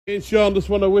Me and Sean just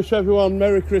want to wish everyone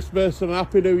Merry Christmas and a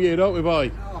Happy New Year, don't we, boy?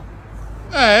 Oh.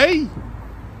 Hey!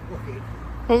 Okay.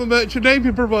 From the Merchant Navy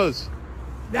Brothers.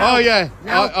 Now, Oh, yeah.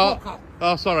 now,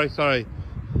 Oh, sorry.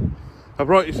 I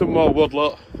brought you some more wood,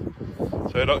 look,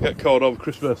 so you don't get cold over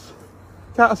Christmas.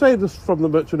 Can't I say this from the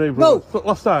Merchant Navy Brothers? No.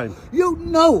 Last time? You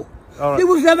know. All right. You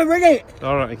was never in it.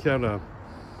 All right, calm down.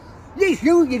 Yes,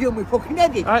 you do me fucking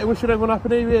head in. All right, wishing everyone a Happy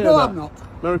New Year. No, I'm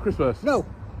not. Merry Christmas. No.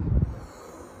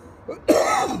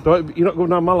 You're not going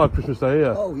down Mallard Christmas Day, are you?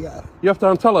 Oh, yeah. You have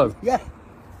to tell them. Yeah.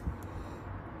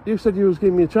 You said you was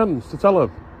giving me a chance to tell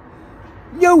them.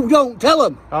 You don't tell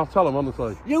them. I'll tell them,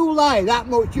 honestly. You lie that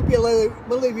much, you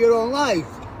believe your own lies.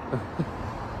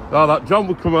 Oh, that John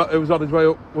would come out, he was on his way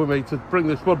up with me to bring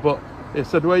this wood, but he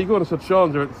said, where you going? I said,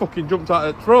 Sean's here. It fucking jumped out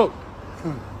of the truck.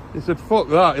 He said, fuck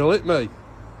that, he'll hit me.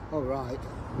 All right.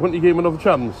 Wouldn't you give him another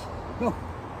chance? No.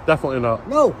 Definitely not.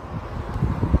 No.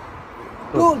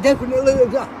 No, definitely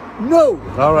no.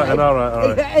 All right.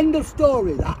 It's the end of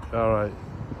story, that. All right.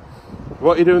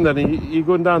 What are you doing then? Are you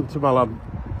going down to Mallard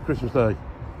Christmas Day?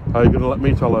 Are you going to let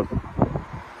me tell them?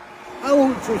 I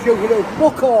want to sugar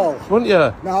fuck all. Wouldn't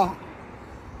you? No.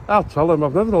 I'll tell them,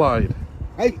 I've never lied.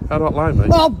 Hey? I don't lie,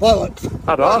 mate. Oh, bollocks.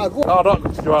 I don't. I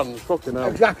don't, Joanne, fucking hell.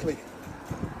 Exactly.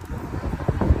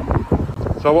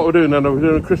 So what we're doing then, are we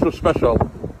doing a Christmas special?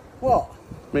 What?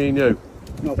 Me and you?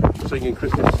 No. Singing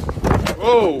Christmas.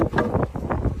 Whoa!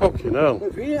 Fucking hell.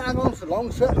 If you didn't hang on so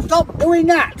long, sir, stop doing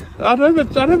that. I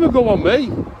never go on me.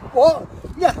 What?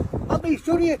 Yeah, I'll be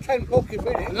stood here 10 fucking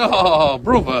minutes. Oh,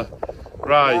 brother.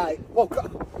 Right. Well,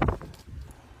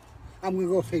 I'm going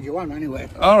to go see Joanne anyway.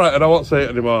 All right, and I won't say it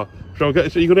anymore. So you going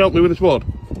to help me with this wood?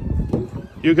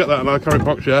 You get that and I'll carry it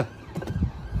box, yeah?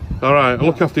 All right, I'll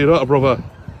look after you, don't I, brother?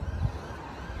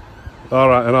 All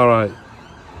right.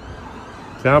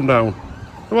 Calm down.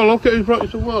 Come on, look at who's brought you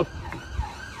some wood.